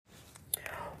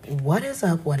What is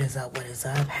up? What is up? What is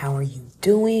up? How are you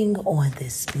doing on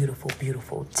this beautiful,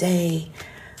 beautiful day?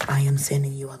 I am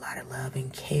sending you a lot of love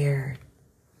and care.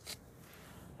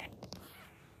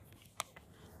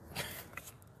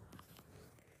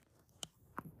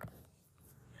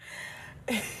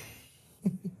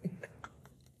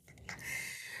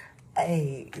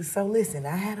 Hey, so listen,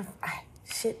 I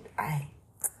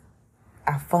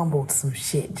fumbled some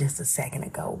shit just a second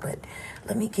ago, but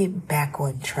let me get back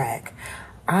on track.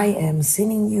 I am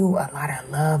sending you a lot of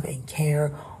love and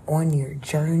care on your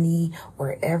journey,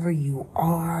 wherever you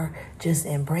are. Just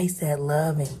embrace that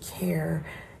love and care.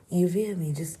 You feel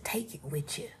me? Just take it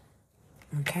with you.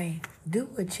 Okay? Do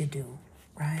what you do,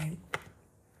 right?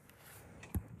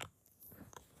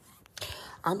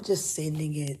 I'm just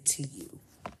sending it to you.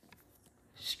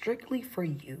 Strictly for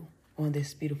you on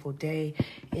this beautiful day.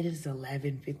 It is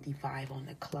 11:55 on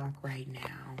the clock right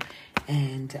now.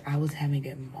 And I was having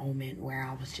a moment where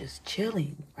I was just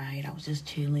chilling, right? I was just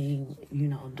chilling,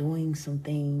 doing some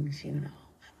things,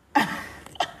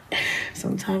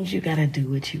 Sometimes you gotta do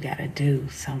what you gotta do.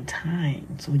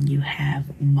 Sometimes when you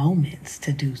have moments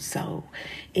to do so,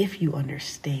 if you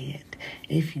understand.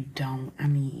 If you don't,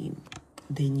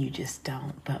 then you just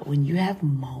don't. But when you have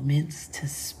moments to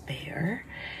spare,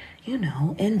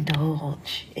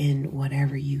 indulge in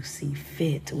whatever you see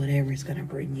fit, whatever is going to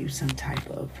bring you some type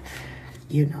of,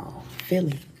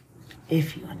 feeling,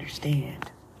 if you understand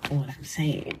what I'm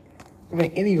saying.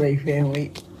 But anyway,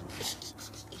 family,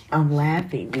 I'm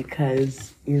laughing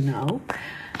because,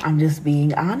 I'm just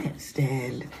being honest,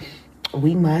 and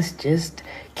we must just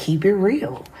keep it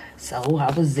real. So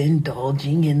I was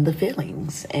indulging in the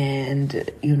feelings, and,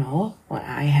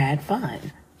 I had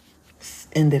fun.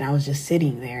 And then I was just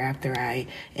sitting there after I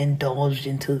indulged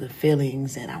into the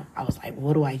feelings, and I was like,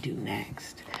 what do I do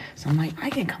next? So I'm like, I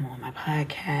can come on my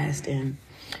podcast and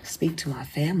speak to my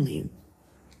family.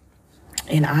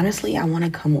 And honestly, I want to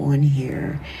come on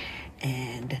here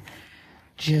and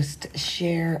just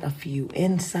share a few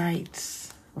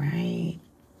insights, right,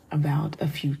 about a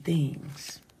few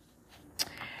things.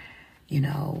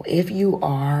 If you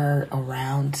are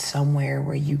around somewhere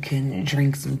where you can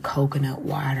drink some coconut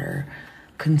water,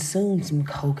 consume some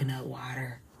coconut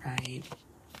water, right?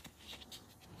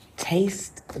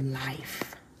 Taste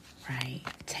life, right?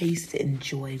 Taste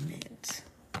enjoyment,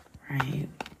 right?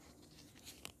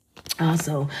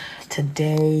 Also,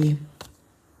 today,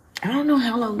 I don't know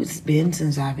how long it's been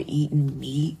since I've eaten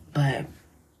meat, but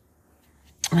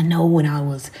I know when I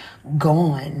was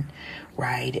gone,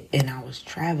 right, and I was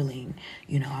traveling,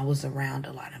 I was around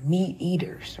a lot of meat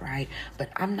eaters, right?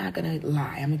 But I'm not going to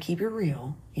lie. I'm going to keep it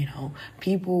real.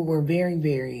 People were very,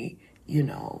 very,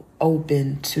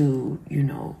 open to,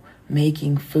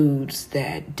 making foods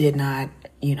that did not,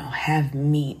 have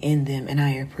meat in them. And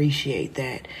I appreciate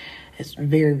that. It's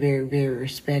very, very, very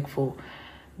respectful.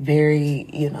 Very,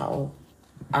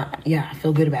 I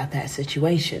feel good about that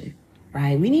situation.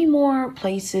 Right? We need more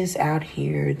places out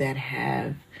here that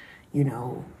have,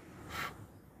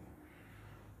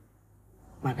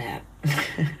 my bad,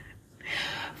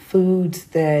 foods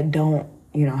that don't,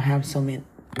 have so many,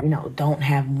 don't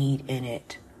have meat in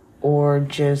it, or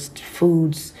just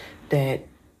foods that,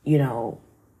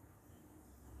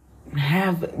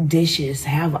 have dishes,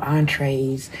 have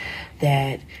entrees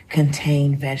that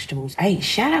contain vegetables. Hey,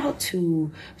 shout out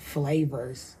to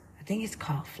Flavors. I think it's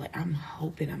called I'm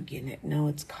hoping I'm getting it. No,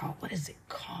 it's called, what is it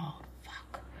called?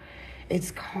 Fuck.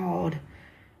 It's called,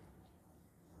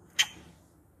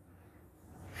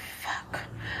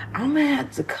 I'm gonna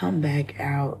have to come back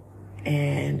on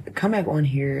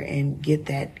here and get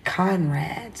that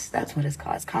Conrad's. That's what it's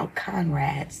called. It's called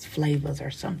Conrad's Flavors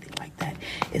or something like that.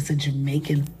 It's a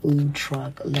Jamaican food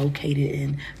truck located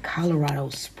in Colorado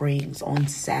Springs. On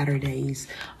Saturdays,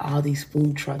 all these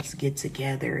food trucks get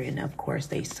together, and of course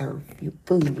they serve you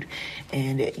food.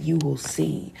 And you will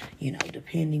see,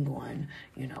 depending on,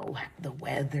 the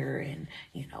weather and,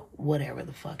 whatever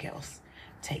the fuck else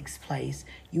takes place,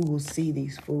 you will see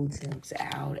these food trucks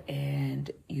out,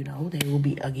 and they will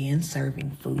be again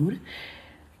serving food.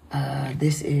 I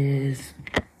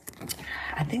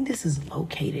think this is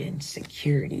located in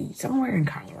Security, somewhere in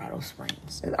Colorado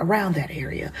Springs, around that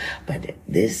area. But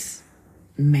this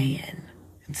man,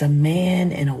 it's a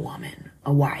man and a woman,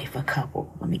 a wife, a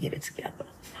couple. Let me get it together.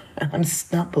 I'm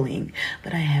stumbling,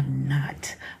 but I have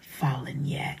not fallen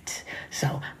yet.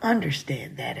 So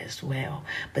understand that as well.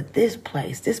 But this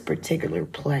particular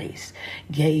place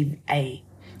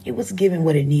it was giving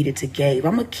what it needed to give.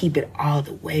 I'm going to keep it all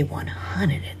the way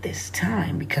 100 at this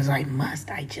time because I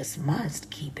just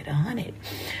must keep it 100.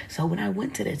 So when I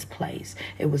went to this place,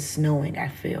 it was snowing, I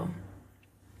feel.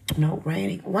 no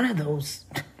raining. One of those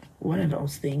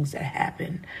things that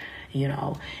happen,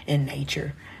 in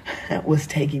nature was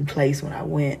taking place when I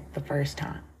went the first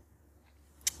time.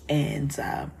 And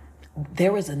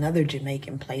there was another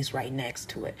Jamaican place right next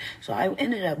to it. So I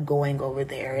ended up going over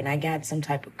there and I got some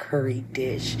type of curry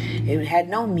dish. It had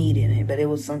no meat in it, but it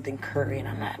was something curry. And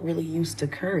I'm not really used to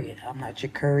curry. I'm not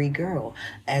your curry girl.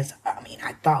 I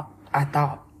thought,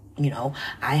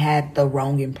 I had the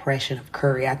wrong impression of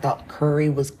curry. I thought curry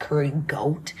was curry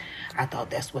goat. I thought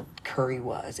that's what curry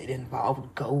was. It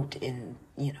involved goat and,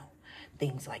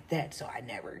 things like that. So I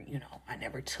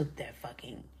never took that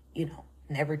fucking,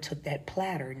 never took that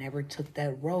platter, never took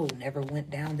that road, never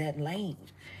went down that lane.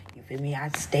 You feel me? I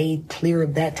stayed clear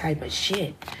of that type of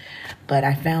shit. But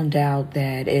I found out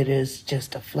that it is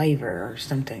just a flavor or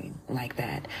something like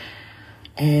that.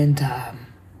 And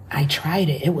I tried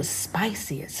it. It was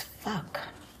spicy as fuck.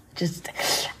 Just,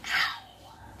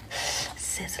 ow,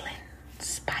 sizzling,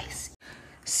 spicy.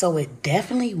 So it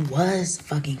definitely was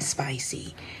fucking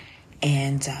spicy.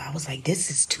 And I was like, this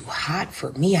is too hot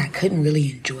for me. I couldn't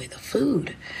really enjoy the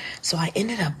food. So I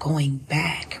ended up going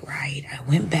back, right? I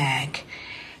went back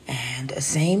and the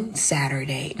same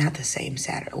Saturday, not the same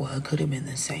Saturday. Well, it could have been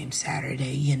the same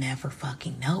Saturday. You never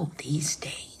fucking know these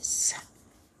days.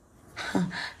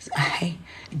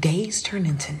 Days turn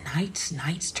into nights,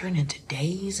 nights turn into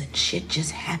days, and shit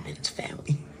just happens,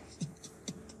 family.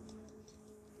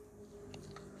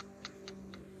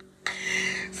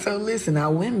 So listen, I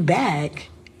went back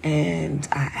and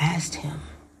I asked him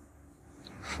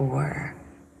for,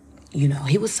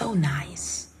 he was so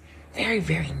nice. Very,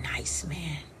 very nice,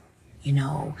 man.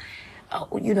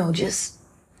 Just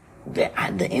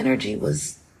the energy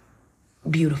was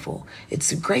beautiful.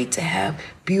 It's great to have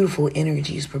beautiful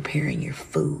energies preparing your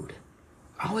food.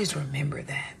 Always remember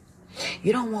that.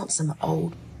 You don't want some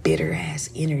old bitter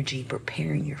ass energy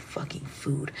preparing your fucking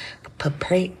food.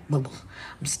 I'm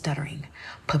stuttering.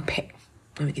 Let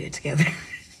me get it together.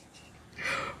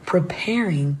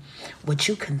 Preparing what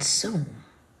you consume,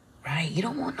 right? You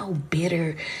don't want no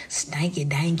bitter, stanky,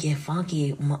 danky,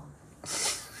 funky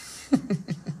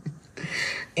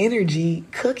energy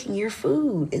cooking your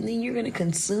food, and then you're going to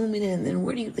consume it, and then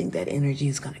where do you think that energy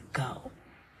is going to go?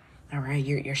 All right,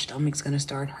 your stomach's going to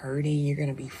start hurting. You're going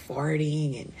to be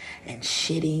farting and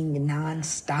shitting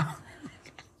nonstop.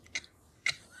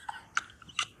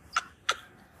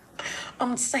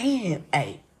 I'm saying,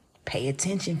 hey, pay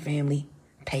attention, family.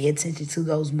 Pay attention to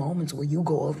those moments where you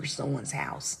go over someone's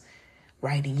house,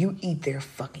 right? And you eat their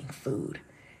fucking food.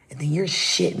 And then you're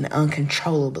shitting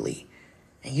uncontrollably.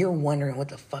 And you're wondering what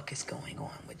the fuck is going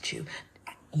on with you.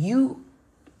 You,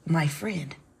 my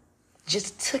friend,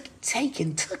 just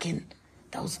taking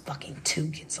those fucking two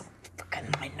gets on fucking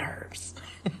my nerves.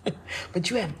 But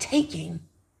you have taken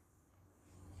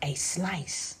a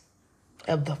slice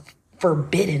of the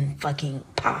forbidden fucking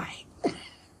pie.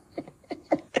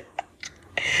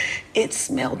 It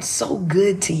smelled so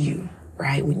good to you,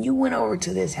 right? When you went over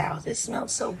to this house, it smelled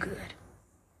so good,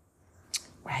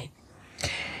 right?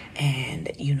 And,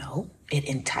 it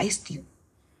enticed you,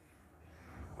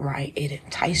 right? It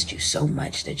enticed you so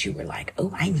much that you were like, oh,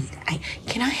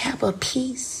 can I have a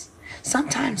piece?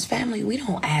 Sometimes, family, we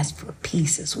don't ask for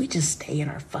pieces. We just stay in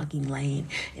our fucking lane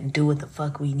and do what the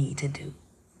fuck we need to do,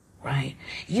 right?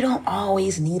 You don't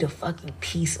always need a fucking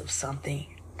piece of something.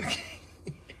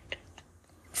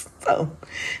 So,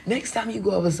 next time you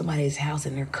go over somebody's house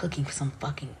and they're cooking some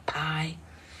fucking pie,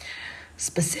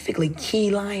 specifically key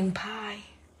lime pie.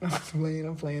 I'm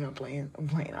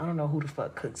playing. I don't know who the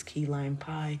fuck cooks key lime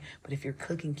pie, but if you're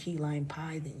cooking key lime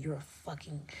pie, then you're a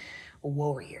fucking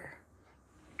warrior.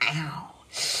 Ow.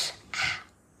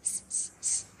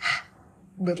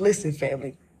 But listen,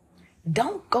 family,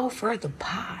 don't go for the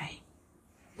pie.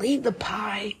 Leave the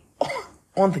pie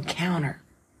on the counter,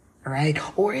 all right?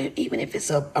 Or even if it's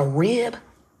a rib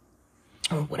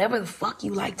or whatever the fuck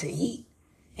you like to eat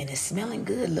and it's smelling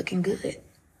good, looking good,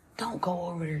 don't go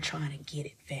over there trying to get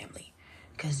it, family,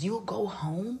 because you'll go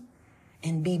home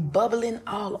and be bubbling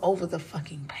all over the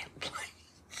fucking plate.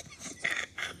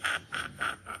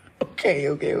 Okay.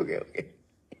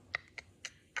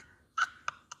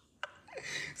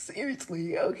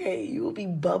 Seriously, okay, you will be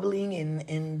bubbling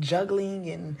and juggling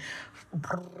and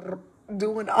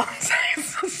doing all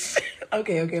types of shit.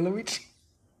 Okay, let me...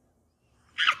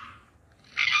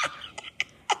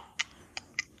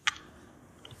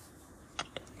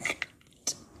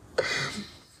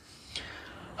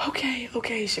 Okay,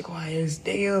 Shaquias.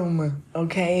 Damn.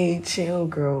 Okay, chill,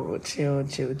 girl. Chill.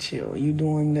 You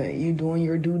doing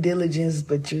your due diligence,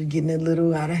 but you're getting a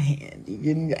little out of hand. You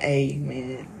getting, hey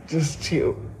man, just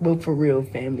chill. But for real,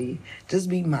 family, just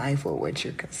be mindful of what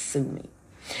you're consuming.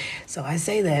 So I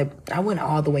say that I went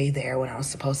all the way there when I was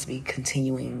supposed to be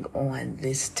continuing on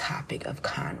this topic of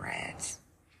Conrad's.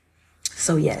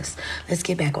 So yes, let's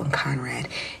get back on Conrad.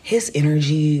 His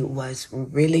energy was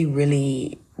really,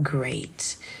 really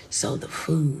great. So the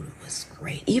food was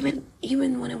great. Even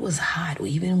when it was hot,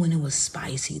 even when it was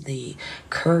spicy, the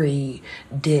curry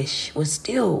dish was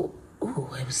still,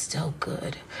 it was still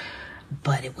good.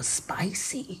 But it was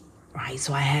spicy, right?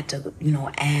 So I had to,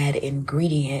 add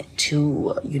ingredient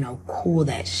to, cool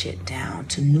that shit down,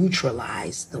 to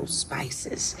neutralize those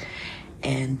spices.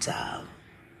 And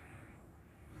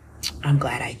I'm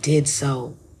glad I did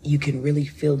so. You can really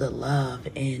feel the love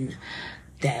in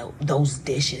those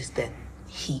dishes that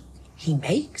he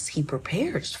makes, he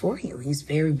prepares for you. He's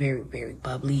very, very, very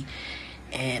bubbly.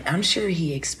 And I'm sure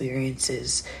he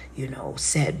experiences,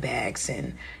 setbacks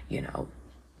and,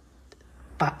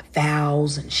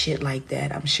 fouls and shit like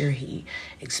that. I'm sure he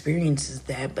experiences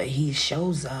that, but he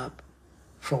shows up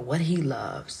for what he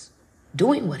loves,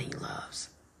 doing what he loves,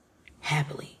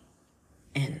 happily,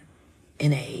 and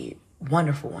in a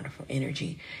wonderful, wonderful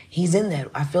energy.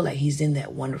 I feel like he's in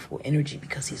that wonderful energy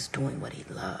because he's doing what he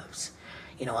loves.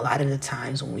 A lot of the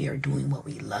times when we are doing what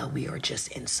we love, we are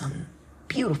just in some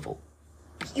beautiful,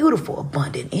 beautiful,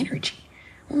 abundant energy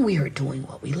when we are doing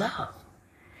what we love.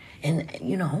 And,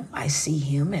 I see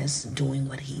him as doing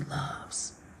what he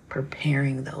loves,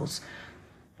 preparing those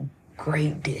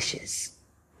great dishes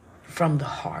from the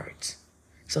heart.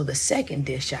 So the second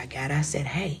dish I said,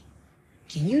 hey,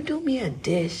 can you do me a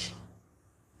dish,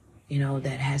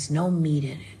 that has no meat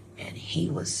in it? And he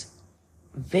was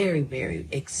very, very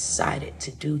excited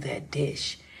to do that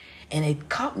dish. And it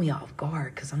caught me off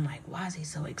guard because I'm like, why is he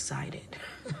so excited?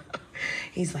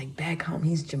 He's like, back home,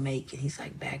 he's Jamaican. He's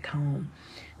like, back home,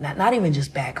 not even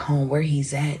just back home, where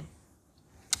he's at.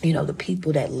 The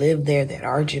people that live there that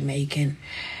are Jamaican,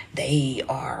 they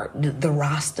are the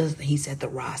Rastas. He said the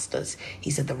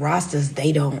Rastas,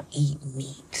 they don't eat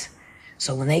meat.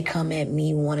 So when they come at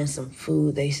me wanting some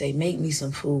food, they say, make me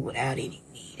some food without eating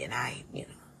meat. And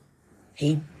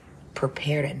he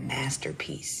prepared a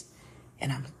masterpiece.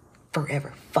 And I'm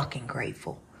forever fucking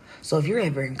grateful. So if you're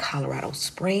ever in Colorado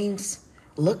Springs,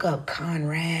 look up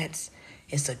Conrad's.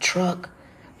 It's a truck.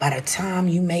 By the time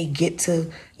you may get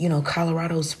to,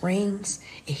 Colorado Springs,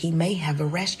 he may have a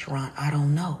restaurant. I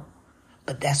don't know.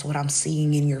 But that's what I'm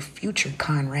seeing in your future,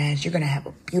 Conrad's. You're going to have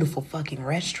a beautiful fucking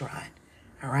restaurant.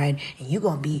 All right. And you're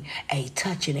going to be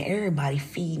touching everybody,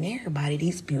 feeding everybody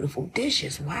these beautiful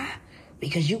dishes. Why?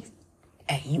 Because you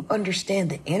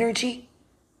understand the energy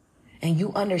and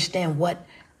you understand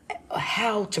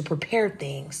how to prepare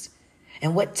things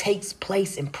and what takes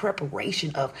place in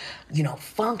preparation of,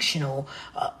 functional,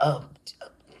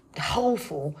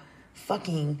 hopeful,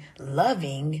 fucking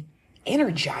loving,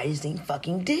 energizing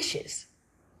fucking dishes.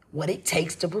 What it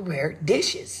takes to prepare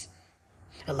dishes.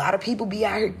 A lot of people be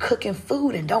out here cooking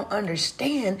food and don't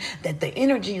understand that the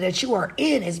energy that you are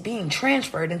in is being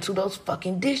transferred into those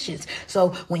fucking dishes. So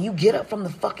when you get up from the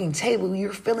fucking table,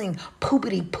 you're feeling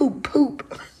poopity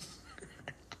poop.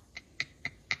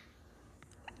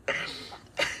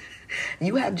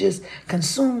 You have just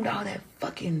consumed all that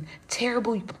fucking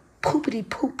terrible poopity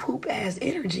poop ass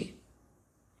energy.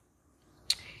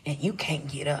 And you can't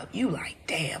get up. You like,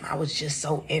 damn, I was just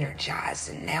so energized.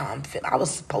 And now I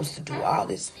was supposed to do all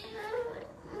this.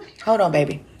 Hold on,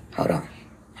 baby. Hold on.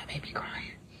 My baby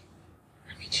crying.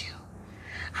 Let me chill.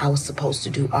 I was supposed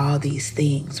to do all these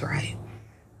things, right?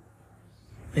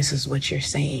 This is what you're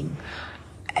saying.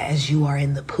 As you are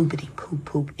in the poopity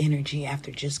poop energy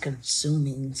after just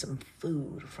consuming some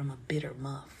food from a bitter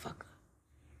motherfucker,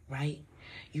 right?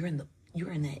 You're in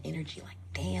that energy like,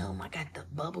 damn, I got the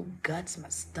bubble guts. My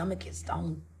stomach is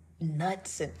on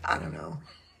nuts and I don't know.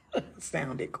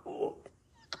 Sounded cool.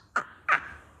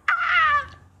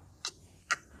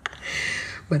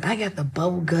 But I got the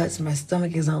bubble guts. My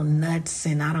stomach is on nuts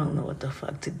and I don't know what the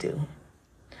fuck to do.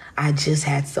 I just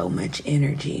had so much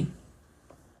energy.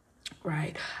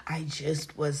 Right. I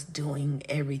just was doing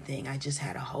everything. I just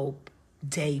had a whole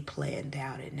day planned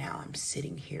out and now I'm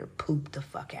sitting here pooped the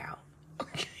fuck out.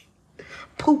 Okay.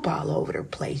 Poop all over the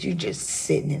place. You're just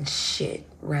sitting in shit,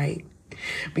 right?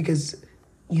 Because,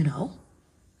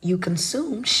 you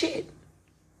consume shit,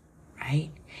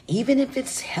 right? Even if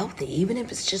it's healthy, even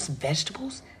if it's just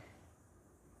vegetables,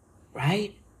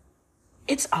 right?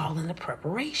 It's all in the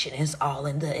preparation. It's all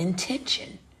in the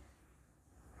intention.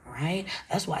 right?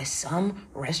 That's why some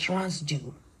restaurants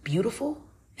do beautiful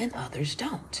and others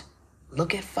don't.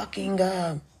 Look at fucking,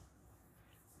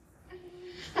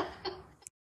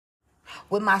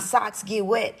 when my socks get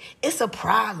wet, it's a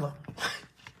problem.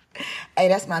 Hey,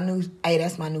 that's my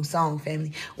new song,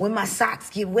 family. When my socks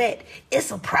get wet, it's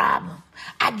a problem.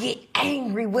 I get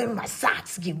angry when my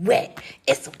socks get wet.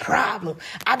 It's a problem.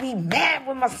 I be mad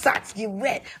when my socks get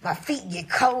wet. My feet get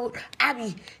cold. I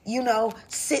be,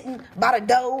 sitting by the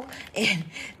door and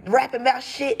rapping about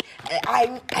shit.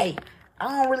 I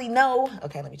don't really know.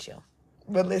 Okay, let me chill.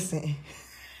 But listen.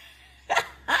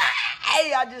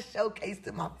 Hey, I just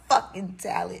showcased my fucking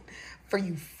talent for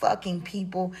you fucking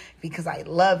people because I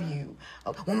love you.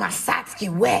 When my socks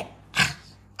get wet.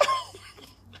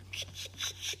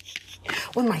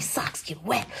 When my socks get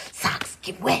wet,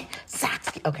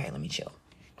 Okay, let me chill.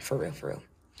 For real.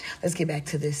 Let's get back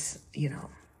to this,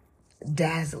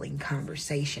 dazzling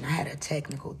conversation. I had a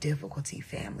technical difficulty,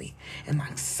 family, and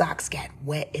my socks got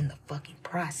wet in the fucking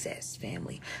process,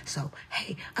 family. So,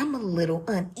 hey, I'm a little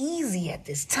uneasy at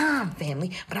this time,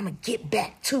 family, but I'm gonna get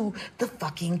back to the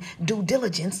fucking due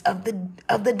diligence of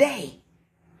the day.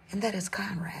 And that is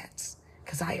Conrad's,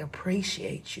 because I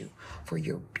appreciate you for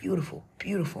your beautiful,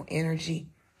 beautiful energy.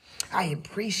 I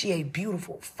appreciate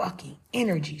beautiful fucking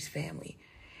energies, family.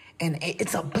 And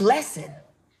it's a blessing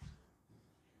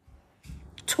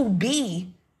to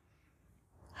be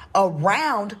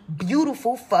around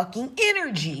beautiful fucking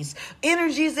energies.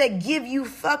 Energies that give you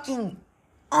fucking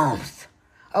oomph.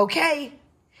 Okay?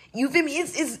 You feel me?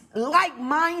 It's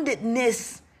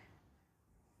like-mindedness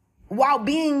while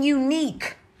being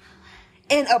unique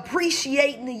and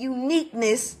appreciating the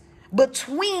uniqueness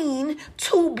between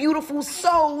two beautiful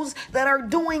souls that are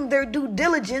doing their due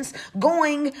diligence,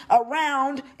 going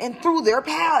around and through their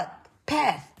path.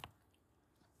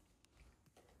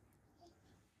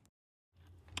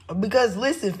 Because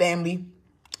listen, family,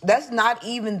 that's not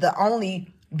even the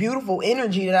only beautiful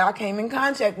energy that I came in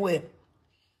contact with,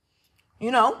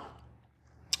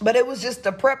 but it was just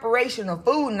the preparation of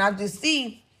food. And I just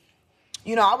see,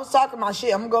 I was talking my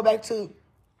shit. I'm gonna go back to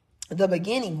the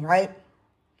beginning, right?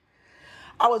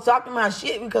 I was talking my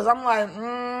shit because I'm like,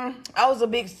 I was a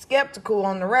bit skeptical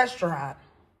on the restaurant.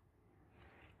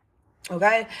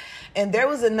 Okay. And there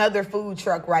was another food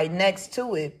truck right next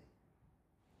to it.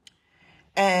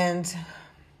 And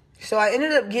so I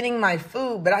ended up getting my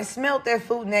food, but I smelled their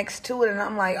food next to it. And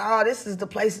I'm like, oh, this is the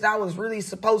place that I was really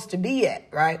supposed to be at,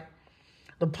 right?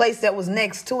 The place that was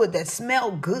next to it that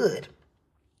smelled good.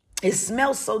 It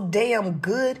smelled so damn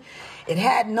good. It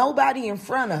had nobody in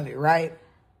front of it, right?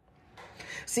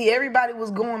 See, everybody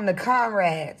was going to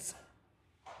Conrad's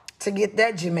to get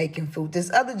that Jamaican food.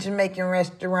 This other Jamaican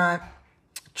restaurant,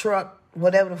 truck,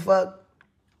 whatever the fuck,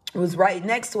 was right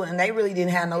next to it, and they really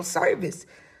didn't have no service.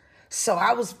 So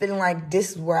I was feeling like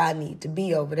this is where I need to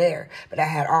be over there. But I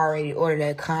had already ordered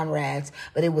at Conrad's,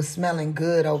 but it was smelling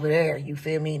good over there. You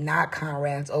feel me? Not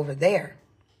Conrad's over there.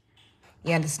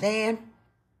 You understand?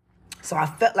 So I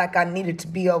felt like I needed to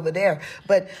be over there.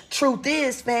 But truth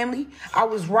is, family, I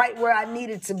was right where I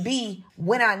needed to be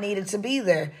when I needed to be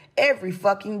there. Every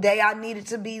fucking day I needed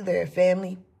to be there,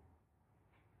 family.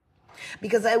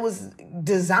 Because it was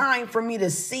designed for me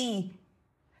to see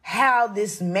how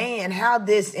this man, how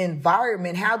this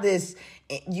environment, how this,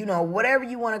 whatever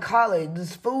you want to call it,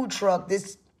 this food truck,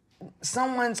 this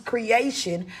someone's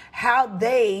creation, how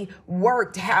they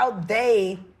worked, how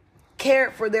they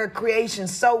cared for their creation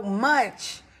so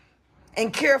much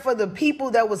and cared for the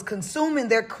people that was consuming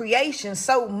their creation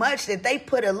so much that they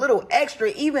put a little extra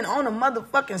even on a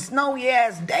motherfucking snowy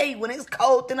ass day when it's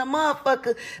cold than a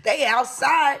motherfucker. They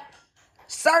outside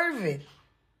serving.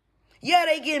 Yeah,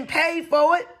 they getting paid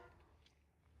for it.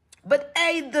 But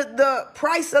the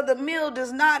price of the meal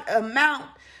does not amount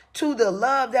to the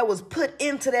love that was put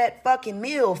into that fucking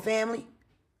meal, family.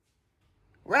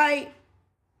 Right?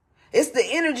 It's the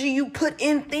energy you put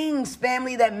in things,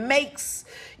 family, that makes,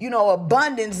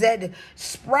 abundance, that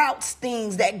sprouts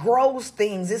things, that grows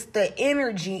things. It's the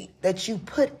energy that you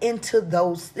put into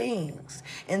those things.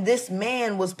 And this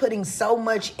man was putting so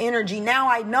much energy. Now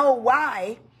I know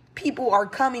why people are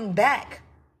coming back.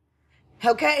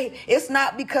 Okay? It's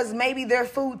not because maybe their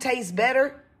food tastes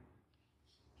better.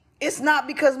 It's not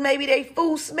because maybe their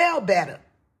food smell better.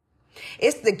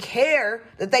 It's the care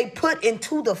that they put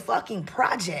into the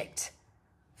project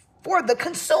for the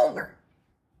consumer.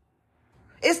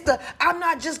 It's I'm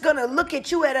not just going to look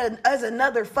at you as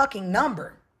another fucking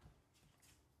number.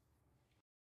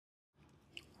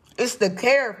 It's the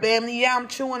care, family. Yeah, I'm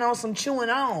chewing on some chewing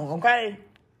on, okay?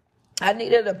 I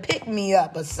needed a pick me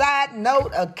up, a side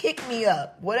note, a kick me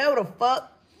up, whatever the fuck.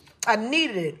 I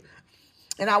needed it.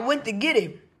 And I went to get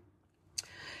it.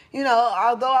 You know,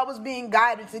 although I was being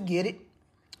guided to get it,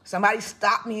 somebody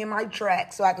stopped me in my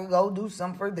tracks so I could go do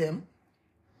something for them.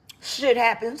 Shit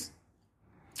happens.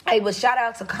 Hey, but shout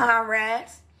out to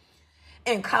Conrad's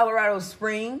in Colorado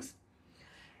Springs.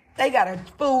 They got a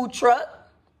food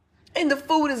truck, and the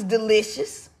food is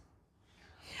delicious.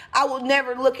 I will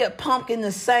never look at pumpkin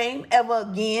the same ever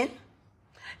again.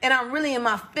 And I'm really in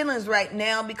my feelings right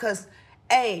now because,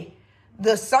 hey,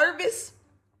 the service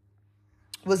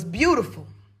was beautiful.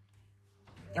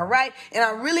 All right? And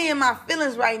I'm really in my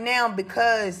feelings right now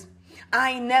because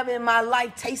I ain't never in my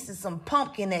life tasted some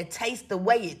pumpkin that tastes the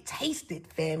way it tasted,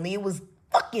 family. It was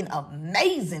fucking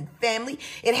amazing, family.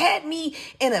 It had me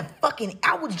in a fucking,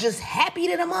 I was just happy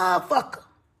to the motherfucker.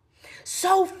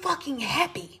 So fucking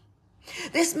happy.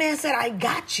 This man said, I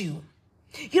got you.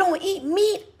 You don't eat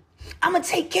meat? I'm going to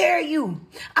take care of you.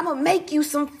 I'm going to make you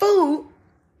some food.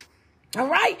 All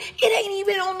right? It ain't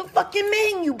even on the fucking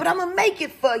menu, but I'm going to make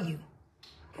it for you.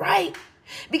 Right?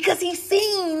 Because he's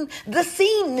seen the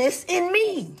seenness in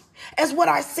me as what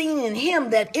I seen in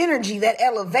him, that energy, that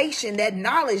elevation, that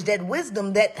knowledge, that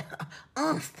wisdom, that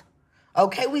umph.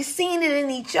 Okay, we seen it in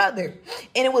each other.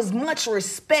 And it was much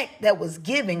respect that was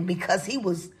given because he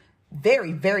was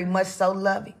very, very much so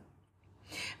loving.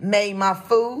 Made my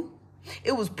food.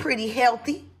 It was pretty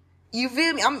healthy. You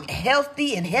feel me? I'm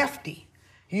healthy and hefty.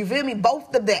 You feel me?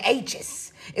 Both of the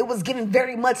H's. It was given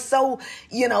very much so,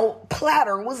 you know,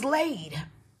 platter was laid.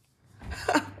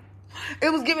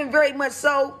 It was given very much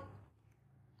so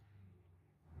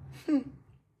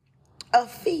a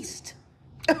feast.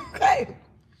 Okay.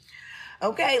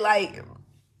 Okay, like,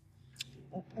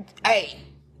 hey,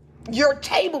 your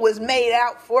table is made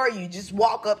out for you. Just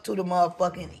walk up to the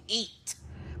motherfucking eat.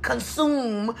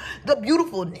 Consume the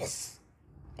beautifulness.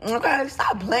 Okay,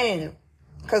 stop playing.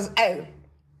 Because, hey,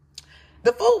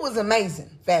 the food was amazing,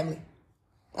 family.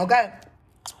 Okay?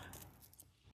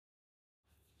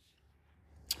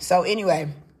 So,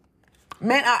 anyway,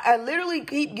 man, I literally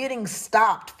keep getting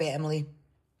stopped, family.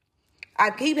 I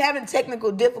keep having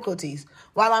technical difficulties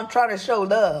while I'm trying to show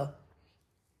love.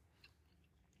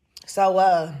 So,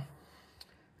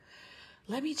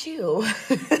 let me chill.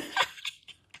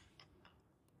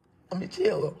 Let me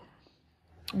chill.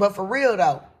 But for real,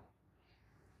 though,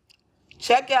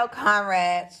 check out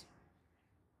Conrad's.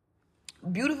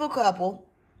 Beautiful couple.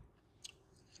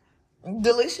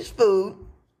 Delicious food.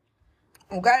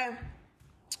 Okay?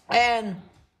 And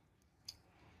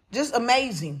just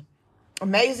amazing.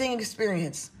 Amazing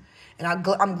experience. And I'm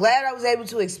glad I was able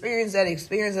to experience that I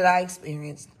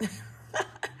experienced.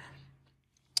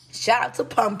 Shout out to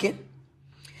pumpkin.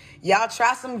 Y'all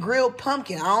try some grilled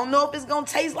pumpkin. I don't know if it's going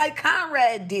to taste like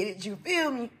Conrad did it. You feel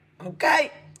me?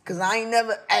 Okay? Because I ain't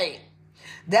never, hey,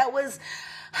 that was,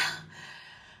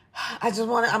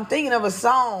 I'm thinking of a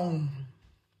song.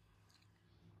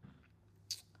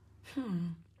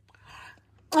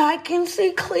 I can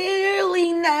see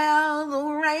clearly now the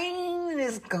rain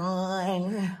is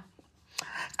gone.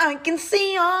 I can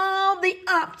see all the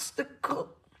obstacles.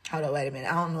 Hold on, wait a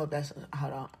minute. I don't know if that's,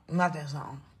 hold on. Not that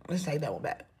song. Let's take that one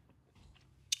back.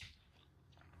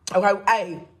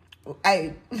 Okay,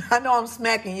 hey, I know I'm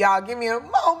smacking y'all. Give me a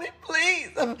moment,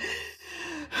 please. I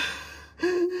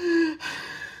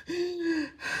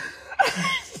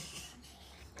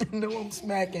know I'm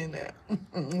smacking.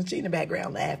 She in the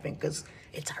background laughing because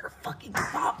it's her fucking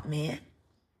fault, man.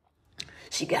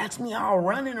 She got me all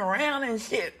running around and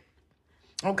shit.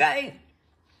 Okay?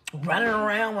 Running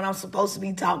around when I'm supposed to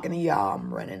be talking to y'all.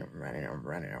 I'm running.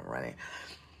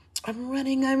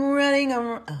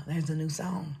 Oh, there's a new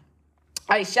song.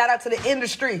 All right, shout out to the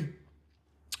industry.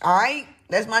 All right?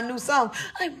 That's my new song.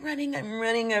 I'm running.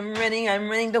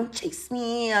 Don't chase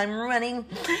me. I'm running.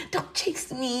 Don't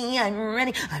chase me. I'm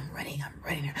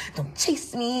running. Don't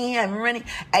chase me. I'm running.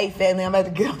 Hey, family, I'm about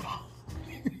to get off.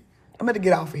 I'm about to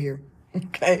get off of here.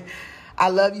 Okay? I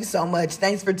love you so much.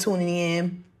 Thanks for tuning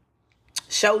in.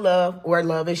 Show love where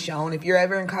love is shown. If you're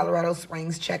ever in Colorado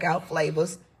Springs, check out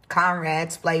Flavors.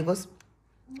 Conrad's Flavors.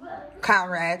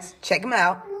 Conrad's. Check them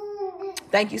out.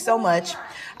 Thank you so much.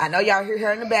 I know y'all hear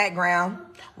her in the background.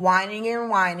 Whining and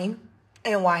whining.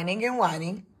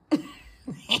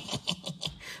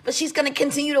 But she's going to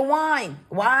continue to whine.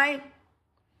 Why?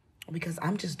 Because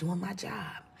I'm just doing my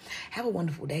job. Have a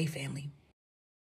wonderful day, family.